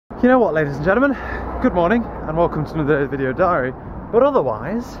You know what, ladies and gentlemen, good morning and welcome to another video diary. But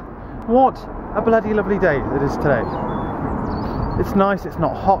otherwise, what a bloody lovely day it is today. It's nice, it's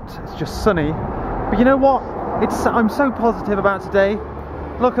not hot, it's just sunny. But you know what? I'm so positive about today.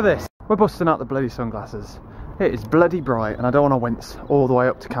 Look at this. We're busting out the bloody sunglasses. It is bloody bright and I don't want to wince all the way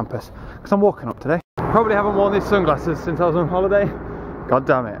up to campus because I'm walking up today. Probably haven't worn these sunglasses since I was on holiday. God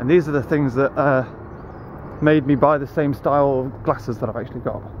damn it. And these are the things that made me buy the same style of glasses that I've actually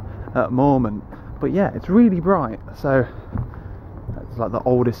got at the moment. But yeah, it's really bright, so it's like the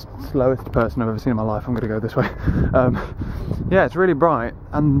oldest, slowest person I've ever seen in my life. I'm gonna go this way. Yeah, it's really bright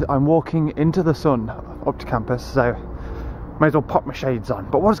and I'm walking into the sun up to campus, so may as well pop my shades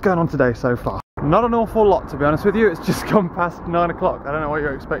on. But what's going on today so far? Not an awful lot, to be honest with you. It's just gone past 9 o'clock. I don't know what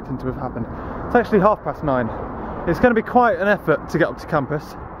you're expecting to have happened. It's actually 9:30. It's going to be quite an effort to get up to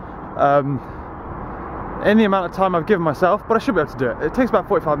campus in the amount of time I've given myself, but I should be able to do it. It takes about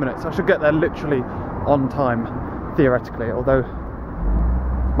 45 minutes. I should get there literally on time, theoretically, although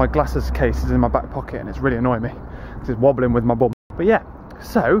my glasses case is in my back pocket and it's really annoying me because it's wobbling with my bum. But yeah,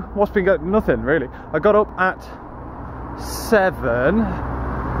 so what's been going? Nothing really. I got up at 7.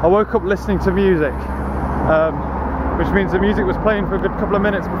 I woke up listening to music, which means the music was playing for a good couple of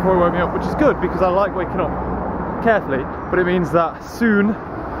minutes before it woke me up, which is good because I like waking up carefully, but it means that soon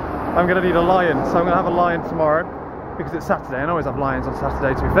I'm going to need a lion, so I'm going to have a lion tomorrow because it's Saturday, and I always have lions on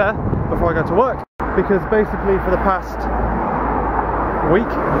Saturday to be fair, before I go to work, because basically for the past week,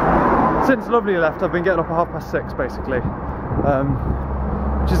 since Lovely left, I've been getting up at 6:30 basically,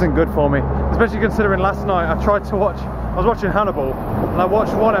 which isn't good for me, especially considering last night I was watching Hannibal, and I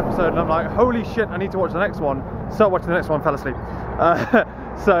watched one episode and I'm like, holy shit, I need to watch the next one. Start watching the next one, fell asleep.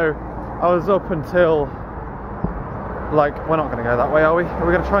 So I was up until, like, we're not going to go that way, are we? Are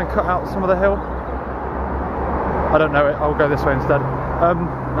we going to try and cut out some of the hill? I don't know it, I'll go this way instead.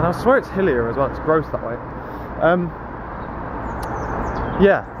 And I swear it's hillier as well, it's gross that way.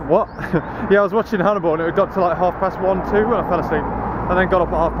 Yeah, what? Yeah, I was watching Hannibal and it got to like 1:30, 2 when I fell asleep, and then got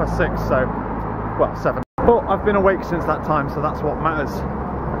up at 6:30, so, well, 7. But I've been awake since that time, so that's what matters.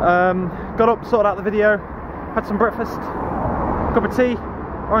 Got up, sorted out the video, had some breakfast, cup of tea,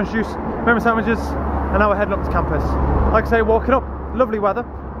 orange juice, made my sandwiches, and now we're heading up to campus. Like I say, walking up, lovely weather.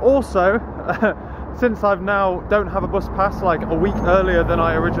 Also, since I've now don't have a bus pass, like a week earlier than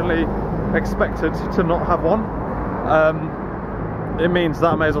I originally expected to not have one, it means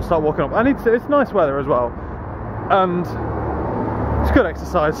that I may as well start walking up. It's nice weather as well, and it's good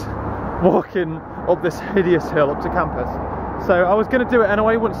exercise walking up this hideous hill up to campus. So I was going to do it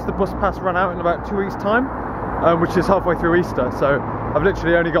anyway once the bus pass ran out in about 2 weeks time, which is halfway through Easter, so I've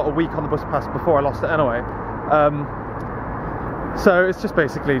literally only got a week on the bus pass before I lost it anyway. So it's just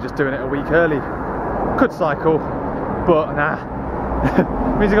basically just doing it a week early. Could cycle, but nah.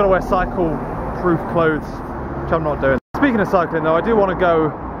 Means you've got to wear cycle proof clothes, which I'm not doing. Speaking of cycling though, I do want to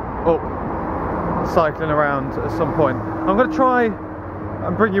go up cycling around at some point. I'm going to try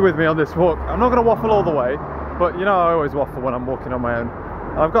and bring you with me on this walk. I'm not going to waffle all the way, but you know I always waffle when I'm walking on my own.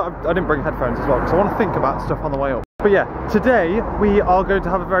 I didn't bring headphones as well because I want to think about stuff on the way up. But yeah, today we are going to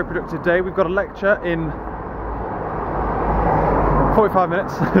have a very productive day. We've got a lecture in 45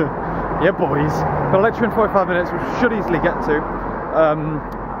 minutes. Yeah, boys. Got a lecture in 45 minutes, which we should easily get to.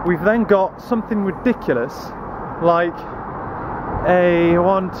 We've then got something ridiculous, like a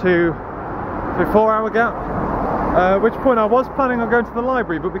 1, 2, 3, 4 hour gap. At which point I was planning on going to the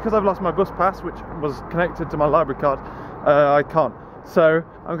library, but because I've lost my bus pass, which was connected to my library card, I can't. So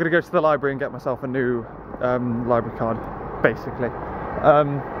I'm going to go to the library and get myself a new library card, basically.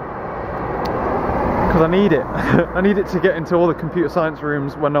 Because I need it. I need it to get into all the computer science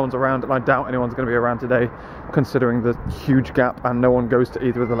rooms when no one's around, and I doubt anyone's going to be around today, considering the huge gap, and no one goes to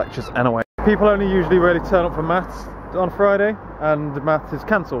either of the lectures anyway. People only usually really turn up for maths on Friday, and maths is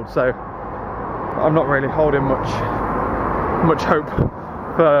cancelled, so I'm not really holding much hope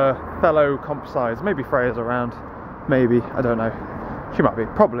for fellow comp scis. Maybe Freya's around, maybe, I don't know. She might be,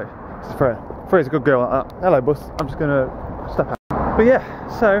 probably. It's Freya. Freya's a good girl like that. Hello, bus. I'm just gonna step out. But yeah,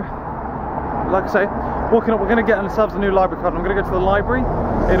 so like I say, walking up, we're gonna get ourselves a new library card. I'm gonna go to the library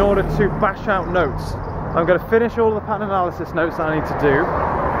in order to bash out notes. I'm gonna finish all the pattern analysis notes that I need to do,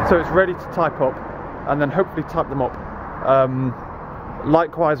 so it's ready to type up, and then hopefully type them up.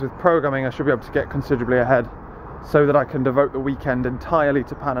 Likewise with programming, I should be able to get considerably ahead so that I can devote the weekend entirely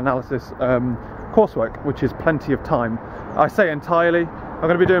to pattern analysis coursework, which is plenty of time. I say entirely. I'm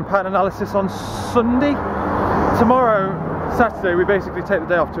going to be doing pattern analysis on Sunday. Tomorrow, Saturday, we basically take the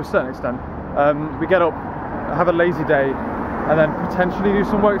day off to a certain extent. We get up, have a lazy day, and then potentially do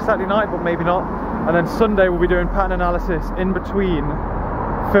some work Saturday night, but maybe not. And then Sunday we'll be doing pattern analysis in between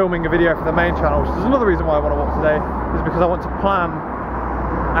filming a video for the main channel, which is another reason why I want to walk today, is because I want to plan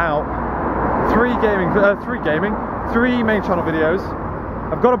out three main channel videos.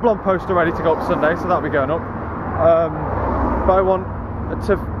 I've got a blog post already to go up Sunday, so that'll be going up. But I want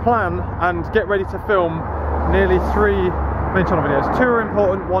to plan and get ready to film nearly 3 main channel videos. 2 are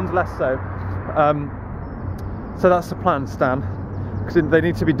important, 1's less so. So that's the plan, Stan, because they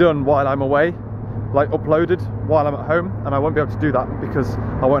need to be done while I'm away, like uploaded while I'm at home, and I won't be able to do that because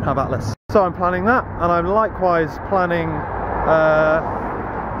I won't have Atlas. So I'm planning that, and I'm likewise planning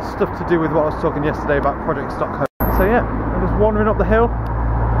stuff to do with what I was talking yesterday about Project Stockholm. So yeah, I'm just wandering up the hill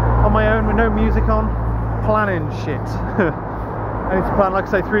on my own with no music on, planning shit. I need to plan, like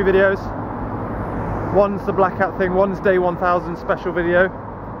I say, 3 videos. One's the blackout thing, one's day 1000 special video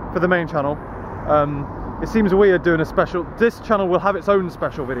for the main channel. It seems weird doing a special, this channel will have its own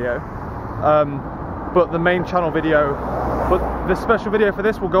special video, but the main channel video, but the special video for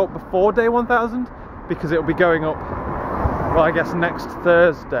this will go up before day 1000 because it'll be going up, well, I guess next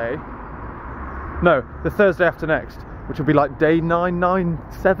Thursday. No, the Thursday after next, which will be like day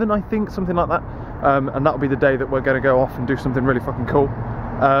 997, I think, something like that. And that'll be the day that we're going to go off and do something really fucking cool.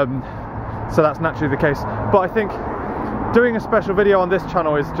 So that's naturally the case. But I think doing a special video on this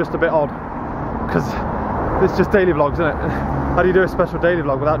channel is just a bit odd, because it's just daily vlogs, isn't it? How do you do a special daily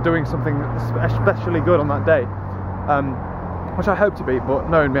vlog without doing something especially good on that day? Which I hope to be, but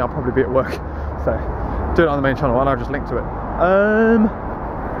knowing me, I'll probably be at work. So do it on the main channel, and I'll just link to it.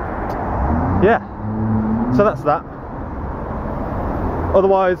 Yeah, so that's that.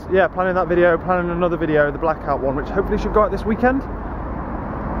 Otherwise, yeah, planning that video, planning another video, the blackout one, which hopefully should go out this weekend.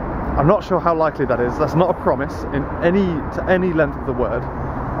 I'm not sure how likely that is. That's not a promise in any length of the word,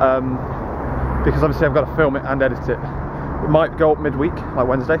 because obviously I've got to film it and edit it. It might go up midweek, like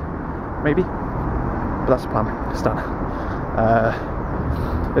Wednesday, maybe, but that's the plan. Stan.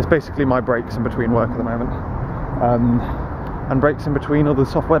 It's basically my breaks in between work at the moment, and breaks in between other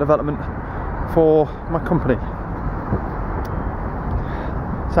software development for my company.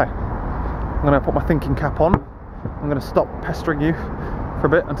 So, I'm going to put my thinking cap on. I'm going to stop pestering you for a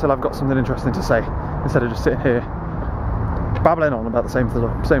bit until I've got something interesting to say, instead of just sitting here babbling on about the same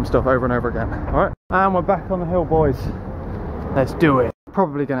stuff over and over again. Alright, and we're back on the hill, boys. Let's do it.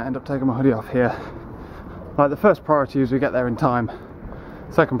 Probably going to end up taking my hoodie off here. Like, the first priority is we get there in time.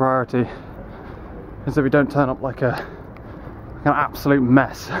 Second priority is that we don't turn up like an absolute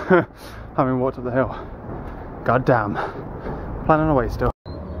mess having walked up the hill. God damn. Planning away still.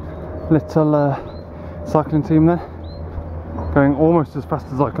 Little cycling team there, going almost as fast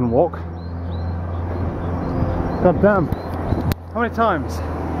as I can walk. God damn. How many times?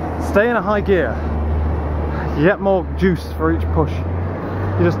 Stay in a high gear. You get more juice for each push.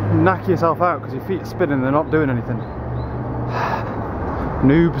 You just knack yourself out because your feet are spinning and they're not doing anything.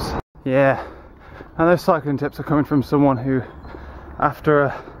 Noobs. Yeah. And those cycling tips are coming from someone who, after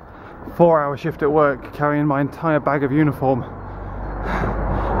a 4-hour shift at work, carrying my entire bag of uniform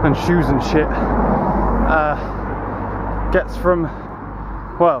and shoes and shit, gets from,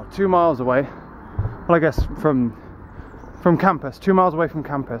 well, 2 miles away, well, I guess from campus, 2 miles away from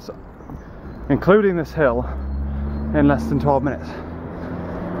campus, including this hill, in less than 12 minutes.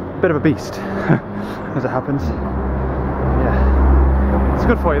 Bit of a beast, as it happens. Yeah, it's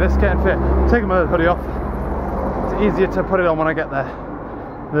good for you, this, getting fit. Taking my hoodie off, it's easier to put it on when I get there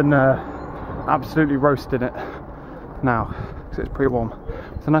than absolutely roasting it now, because it's pretty warm.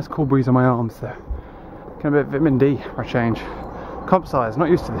 It's a nice cool breeze on my arms though. Getting a bit of vitamin D for a change. Comp size, not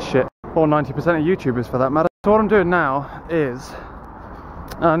used to this shit. Or 90% of YouTubers for that matter. So what I'm doing now is,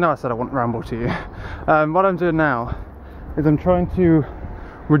 I know I said I wouldn't ramble to you. What I'm doing now is I'm trying to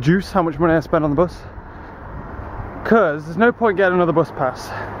reduce how much money I spend on the bus, because there's no point getting another bus pass.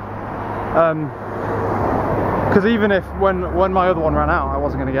 Because even if when my other one ran out, I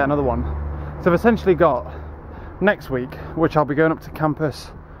wasn't going to get another one. So I've essentially got next week, which I'll be going up to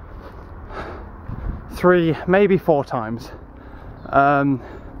campus 3, maybe 4 times.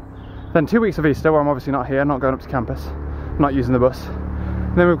 Then 2 weeks of Easter, where I'm obviously not here, not going up to campus, not using the bus.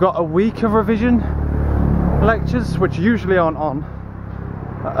 And then we've got a week of revision lectures, which usually aren't on.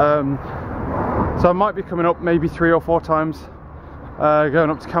 So I might be coming up maybe 3 or 4 times, going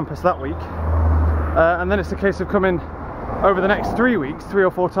up to campus that week. And then it's a case of coming over the next 3 weeks, 3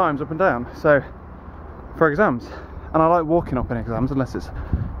 or 4 times up and down. So, for exams. And I like walking up in exams, unless it's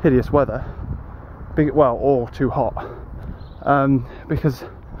hideous weather. Well, or too hot. Because it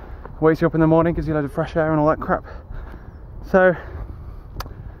wakes you up in the morning, gives you a load of fresh air and all that crap. So,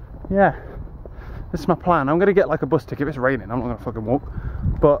 yeah. This is my plan. I'm going to get like a bus ticket if it's raining. I'm not going to fucking walk.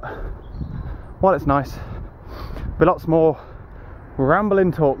 But while it's nice, be lots more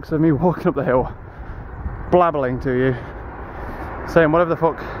rambling talks of me walking up the hill, blabbling to you, saying whatever the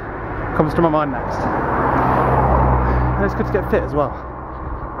fuck comes to my mind next. And it's good to get fit as well.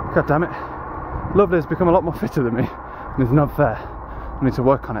 God damn it. Lovely has become a lot more fitter than me, and it's not fair. I need to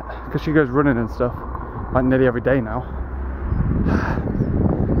work on it, because she goes running and stuff, like nearly every day now.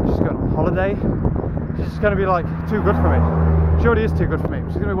 She's going on holiday. She's going to be like too good for me. She already is too good for me,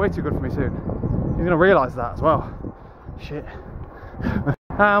 she's going to be way too good for me soon. You're going to realise that as well. Shit.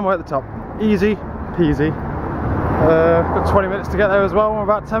 And we're at the top. Easy peasy. Got 20 minutes to get there as well, we're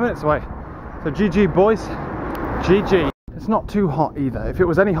about 10 minutes away. So GG boys, GG. It's not too hot either. If it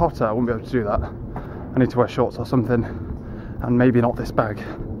was any hotter I wouldn't be able to do that. I need to wear shorts or something, and maybe not this bag.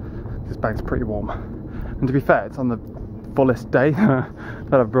 This bag's pretty warm. And to be fair, it's on the fullest day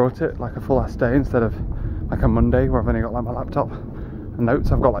that I've brought it, like a full ass day instead of like a Monday where I've only got like my laptop and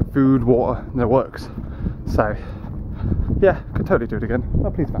notes. I've got like food, water, and it works. So yeah, could totally do it again. Oh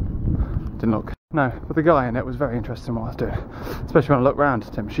please man, didn't look. No, but the guy in it was very interested in what I was doing, especially when I looked round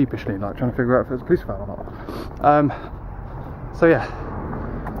at him sheepishly, like trying to figure out if it was a police van or not. So yeah,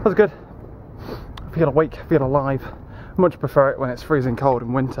 that was good. I feel awake, I feel alive. I much prefer it when it's freezing cold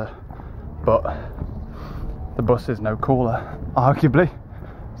in winter, but the bus is no cooler, arguably,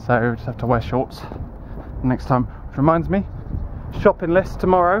 so just have to wear shorts next time. Which reminds me, shopping list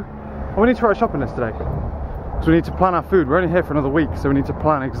tomorrow. Oh, we need to write a shopping list today, because we need to plan our food. We're only here for another week, so we need to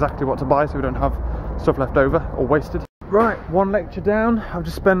plan exactly what to buy so we don't have stuff left over or wasted. Right, one lecture down. I've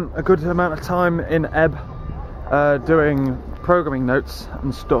just spent a good amount of time in Ebb doing programming notes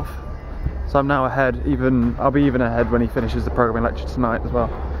and stuff, so I'm now ahead. I'll be even ahead when he finishes the programming lecture tonight as well.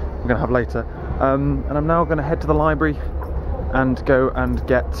 I'm going to have later, and I'm now going to head to the library and go and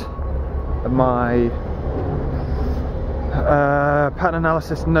get my pattern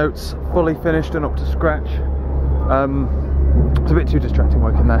analysis notes fully finished and up to scratch. It's a bit too distracting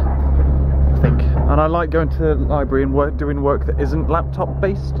working there, I think, and I like going to the library and doing work that isn't laptop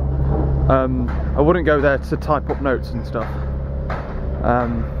based. I wouldn't go there to type up notes and stuff,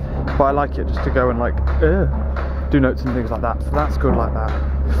 but I like it just to go and like do notes and things like that, so that's good like that.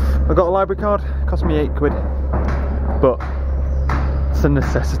 I got a library card, it cost me £8, but it's a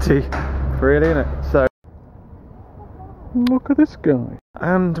necessity really, isn't it? So look at this guy.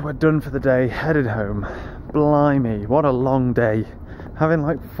 And we're done for the day, headed home. Blimey, what a long day. Having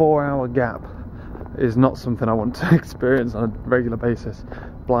like 4-hour gap is not something I want to experience on a regular basis.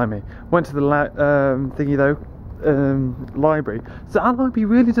 Blimey. Went to the library. So our library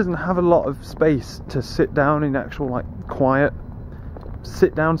really doesn't have a lot of space to sit down in actual like quiet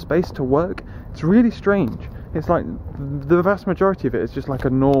sit down space to work. It's really strange. It's like the vast majority of it is just like a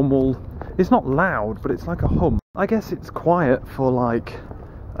normal, it's not loud, but it's like a hum. I guess it's quiet for like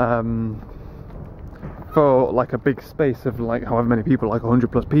a big space of like however many people, like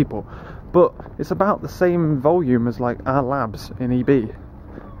 100 plus people, but it's about the same volume as like our labs in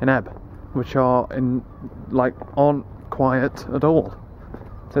Ebb, which aren't quiet at all.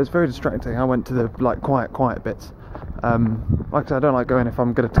 So it's very distracting. I went to the like quiet bits. Like I said, I don't like going if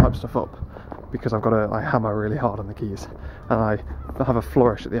I'm going to type stuff up, because I've got to hammer really hard on the keys, and I have a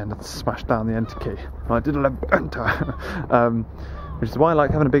flourish at the end and smash down the enter key. And I did enter, which is why I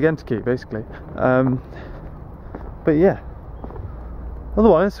like having a big enter key, basically. But yeah,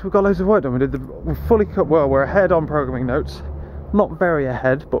 otherwise we've got loads of work done. We're ahead on programming notes, not very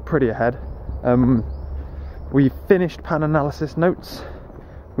ahead, but pretty ahead. We finished pattern analysis notes,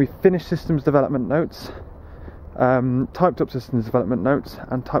 we finished systems development notes, typed up systems development notes,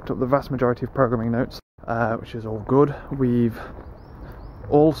 and typed up the vast majority of programming notes, which is all good. We've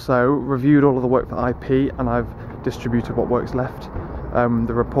also reviewed all of the work for IP, and I've distributed what work's left.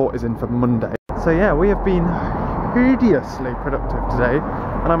 The report is in for Monday. So yeah, we have been hideously productive today,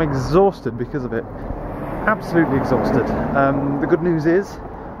 and I'm exhausted because of it. Absolutely exhausted. The good news is,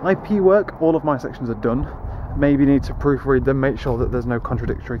 IP work, all of my sections are done. Maybe need to proofread them, make sure that there's no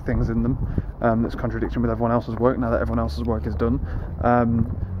contradictory things in them that's contradicting with everyone else's work now that everyone else's work is done.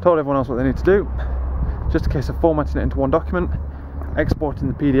 Told everyone else what they need to do, just a case of formatting it into one document, exporting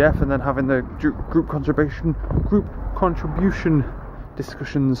the PDF, and then having the group contribution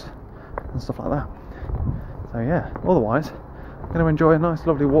discussions and stuff like that. So yeah, otherwise I'm going to enjoy a nice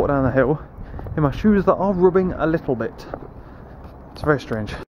lovely walk down the hill in my shoes that are rubbing a little bit. It's very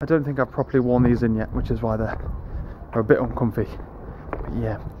strange. I don't think I've properly worn these in yet, which is why they're a bit uncomfy. But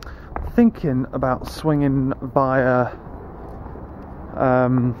yeah, thinking about swinging via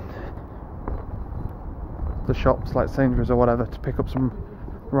the shops like Sainsbury's or whatever to pick up some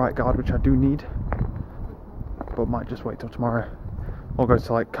right guard, which I do need, but might just wait till tomorrow, or go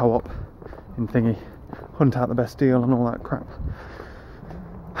to like Co-op in Thingy, hunt out the best deal and all that crap.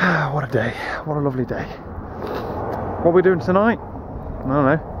 What a day, what a lovely day. What are we doing tonight? I don't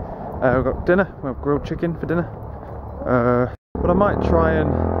know. We've got dinner, we've got grilled chicken for dinner. But I might try and...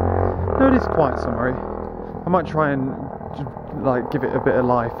 No, it is quite summery. I might try and like give it a bit of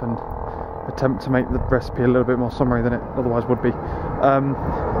life and attempt to make the recipe a little bit more summery than it otherwise would be.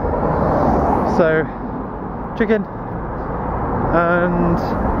 So, chicken. And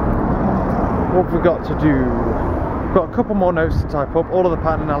what have we got to do? We've got a couple more notes to type up, all of the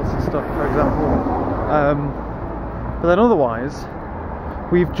pattern analysis stuff, for example. But then otherwise,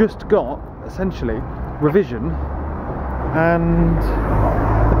 we've just got, essentially, revision and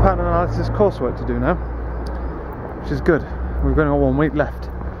the pattern analysis coursework to do now, which is good. We've only got 1 week left.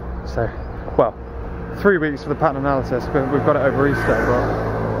 So, well, 3 weeks for the pattern analysis, but we've got it over Easter,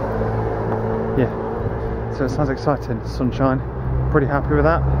 but yeah. So it sounds exciting, sunshine. Pretty happy with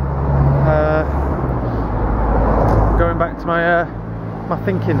that. Going back to my my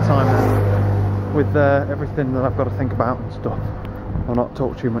thinking time then, with everything that I've got to think about and stuff. I'll not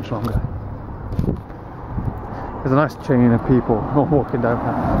talk too much longer. There's a nice chain of people all walking down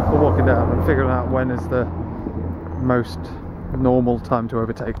and figuring out when is the most normal time to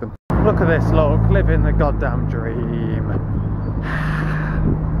overtake them. Look at this, look, living the goddamn dream.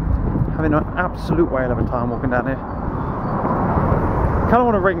 Having an absolute whale of a time walking down here. Kind of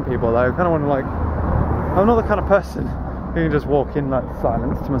want to ring people though, kind of want to like... I'm not the kind of person who can just walk in like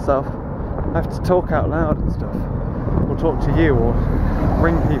silence to myself. I have to talk out loud and stuff. Or talk to you, or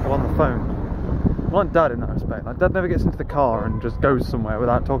ring people on the phone. I'm like Dad in that respect. Like Dad never gets into the car and just goes somewhere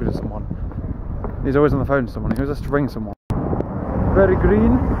without talking to someone. He's always on the phone to someone. He always has to ring someone. Very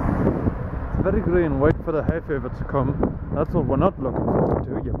green. Very green. Wait for the hay fever to come. That's what we're not looking forward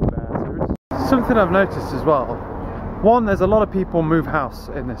to, you bastards. Something I've noticed as well. One, there's a lot of people move house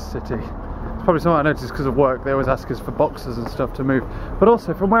in this city. It's probably something I noticed because of work. They always ask us for boxes and stuff to move. But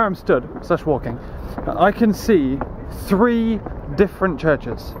also, from where I'm stood, / walking, I can see 3 different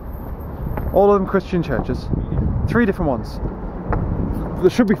churches. All of them Christian churches. 3 different ones. There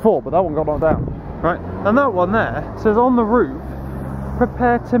should be 4, but that one got knocked down. Right? And that one there says on the roof,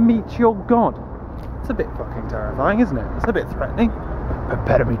 prepare to meet your God. It's a bit fucking terrifying, isn't it? It's a bit threatening.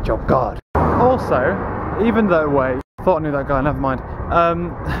 Prepare to meet your God. Also, even though, wait, thought I knew that guy, never mind.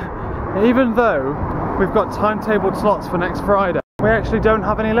 Even though we've got timetabled slots for next Friday, we actually don't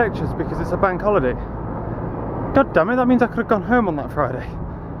have any lectures because it's a bank holiday. God damn it, that means I could have gone home on that Friday.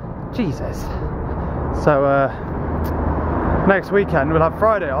 Jesus. So, next weekend we'll have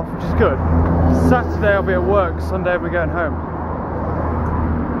Friday off, which is good. Saturday I'll be at work, Sunday I'll be going home.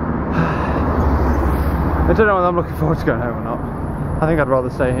 I don't know whether I'm looking forward to going home or not. I think I'd rather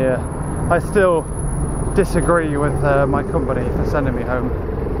stay here. I still disagree with my company for sending me home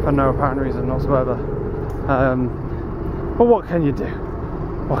for no apparent reason whatsoever. But what can you do?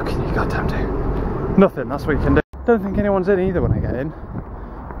 What can you goddamn do? Nothing, that's what you can do. Don't think anyone's in either when I get in.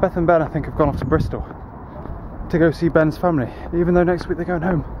 Beth and Ben I think have gone off to Bristol to go see Ben's family, even though next week they're going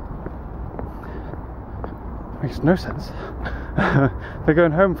home. Makes no sense. They're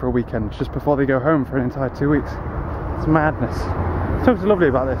going home for a weekend just before they go home for an entire 2 weeks. It's madness. Talked lovely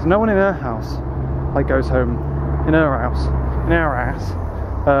about this. No one in her house like goes home in her house, in our ass,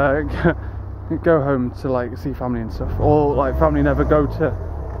 go home to like see family and stuff, or like family never go to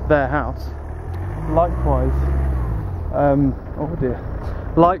their house. Likewise, oh dear.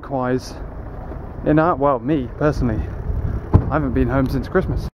 Likewise, in our, well, me personally, I haven't been home since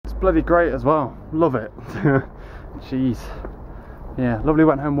Christmas. It's bloody great as well. Love it. Jeez. Yeah, lovely.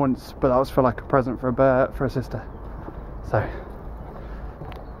 Went home once, but that was for like a present for a sister. So,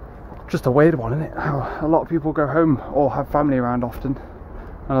 just a weird one, isn't it? How a lot of people go home or have family around often,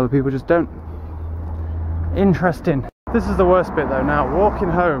 and other people just don't. Interesting. This is the worst bit though. Now, walking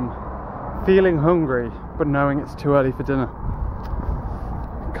home, feeling hungry, but knowing it's too early for dinner.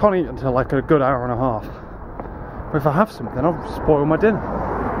 Can't eat until like a good hour and a half. But if I have something, I'll spoil my dinner.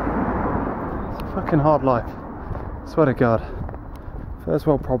 It's a fucking hard life. I swear to God. First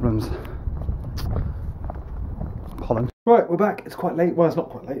world problems. Pollen. Right, we're back. It's quite late. Well, it's not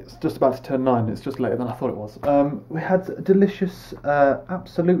quite late. It's just about to turn 9. It's just later than I thought it was. We had delicious,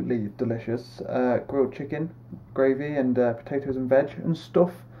 absolutely delicious grilled chicken, gravy, and potatoes and veg and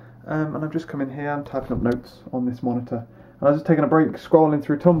stuff. And I've just come in here. I'm typing up notes on this monitor. And I was just taking a break, scrolling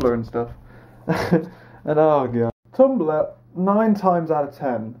through Tumblr and stuff. And oh god. Tumblr, 9 times out of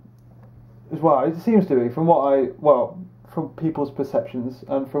 10, as well, it seems to be, from from people's perceptions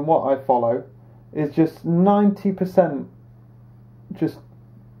and from what I follow, is just 90% just,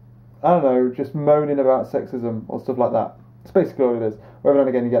 I don't know, just moaning about sexism or stuff like that. It's basically all it is. Every now and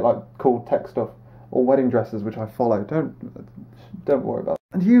again you get like cool tech stuff. or wedding dresses, which I follow. Don't worry about it.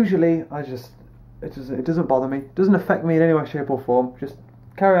 And usually it doesn't bother me. It doesn't affect me in any way, shape or form. Just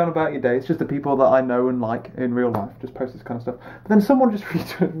carry on about your day. It's just the people that I know and like in real life just post this kind of stuff. But then someone just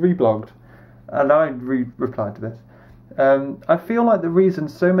reblogged, and I replied to this. I feel like the reason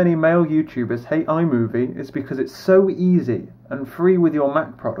so many male YouTubers hate iMovie is because it's so easy and free with your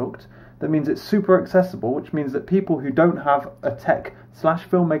Mac product. That means it's super accessible, which means that people who don't have a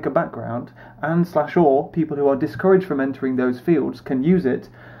tech/filmmaker background and/or people who are discouraged from entering those fields can use it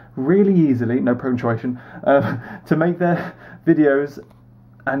really easily, no punctuation, to make their videos.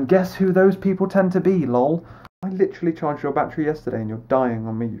 And guess who those people tend to be, lol. I literally charged your battery yesterday and you're dying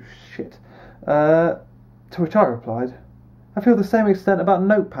on me, you shit. To which I replied, I feel the same extent about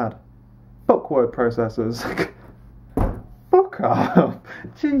Notepad. Fuck word processors. Fuck off.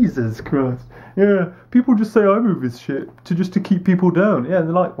 Jesus Christ. Yeah, people just say iMovie's shit to keep people down. Yeah,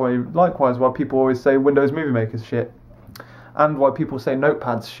 and likewise why people always say Windows Movie Maker's shit. And why people say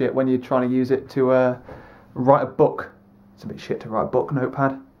Notepad's shit when you're trying to use it to write a book. It's a bit shit to write a book,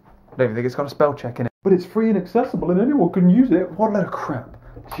 Notepad. I don't even think it's got a spell check in it. But it's free and accessible and anyone can use it. What a load of crap.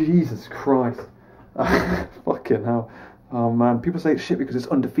 Jesus Christ. Fucking hell. Oh man, people say it's shit because it's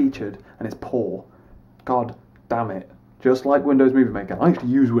underfeatured and it's poor. God damn it. Just like Windows Movie Maker. I actually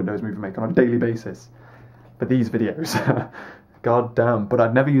use Windows Movie Maker on a daily basis for these videos. God damn. But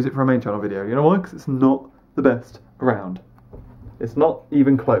I'd never use it for a main channel video. You know why? Because it's not the best around. It's not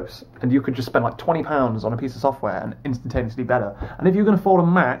even close. And you could just spend like £20 on a piece of software and instantaneously better. And if you can afford a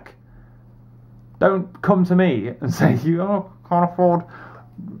Mac, don't come to me and say you can't afford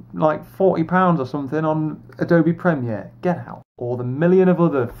like £40 or something on Adobe Premiere. Get out. Or the million of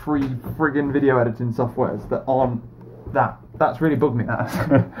other free friggin' video editing softwares that aren't that. That's really bugged me,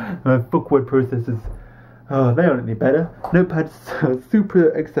 that. Book word processors. Oh, they aren't any better. Notepad's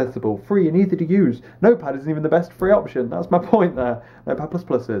super accessible, free and easy to use. Notepad isn't even the best free option. That's my point there. Notepad++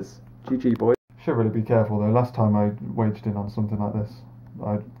 is. GG, boys. Should really be careful though. Last time I waged in on something like this,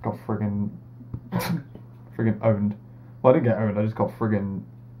 I got friggin' owned. Well, I didn't get owned. I just got friggin'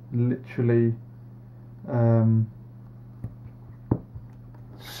 literally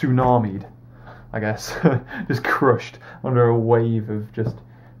tsunamied, I guess. Just crushed under a wave of just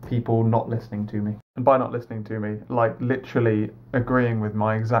people not listening to me. And by not listening to me, like literally agreeing with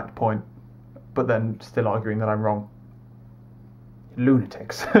my exact point, but then still arguing that I'm wrong.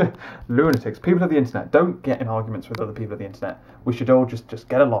 Lunatics. Lunatics. People of the internet, don't get in arguments with other people of the internet. We should all just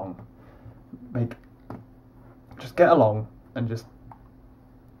get along. Just get along and just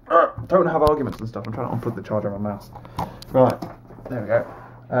don't have arguments and stuff. I'm trying to unplug the charger on my mouse. Right, there we go.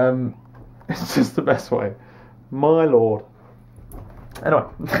 It's just the best way. My lord. Anyway,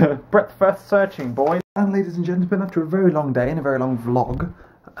 breadth first searching, boys. And ladies and gentlemen, after a very long day and a very long vlog,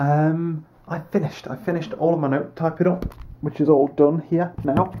 I finished all of my note typing up, which is all done here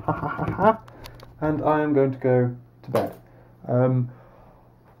now. And I am going to go to bed.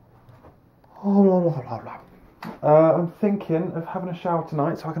 I'm thinking of having a shower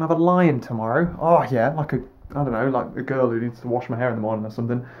tonight so I can have a lie-in tomorrow. Oh yeah, like I don't know, like a girl who needs to wash my hair in the morning or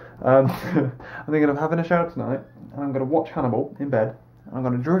something. I'm thinking of having a shower tonight, and I'm going to watch Hannibal in bed, and I'm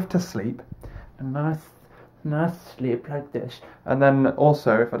going to drift to sleep, a nice sleep like this. And then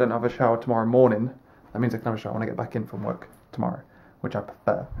also, if I don't have a shower tomorrow morning, that means I can have a shower when I get back in from work tomorrow, which I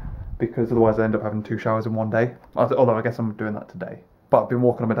prefer, because otherwise I end up having 2 showers in one day. Although I guess I'm doing that today. But I've been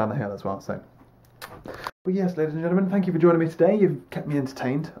walking up and down the hill as well, so. But yes, ladies and gentlemen, thank you for joining me today. You've kept me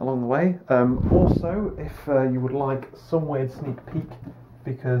entertained along the way. Also, if you would like some weird sneak peek,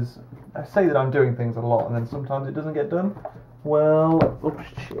 because I say that I'm doing things a lot and then sometimes it doesn't get done, well, oh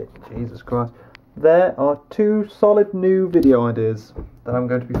shit, Jesus Christ. There are 2 solid new video ideas that I'm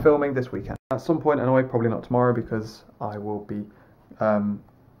going to be filming this weekend. At some point anyway, probably not tomorrow, because I will be,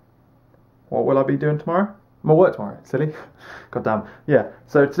 what will I be doing tomorrow? I'm at work tomorrow, silly. God damn. Yeah,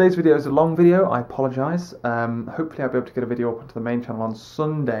 so today's video is a long video, I apologise. Hopefully I'll be able to get a video up onto the main channel on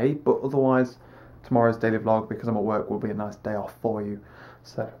Sunday, but otherwise tomorrow's daily vlog, because I'm at work, will be a nice day off for you.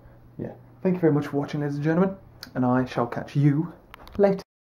 So, yeah. Thank you very much for watching, ladies and gentlemen, and I shall catch you later.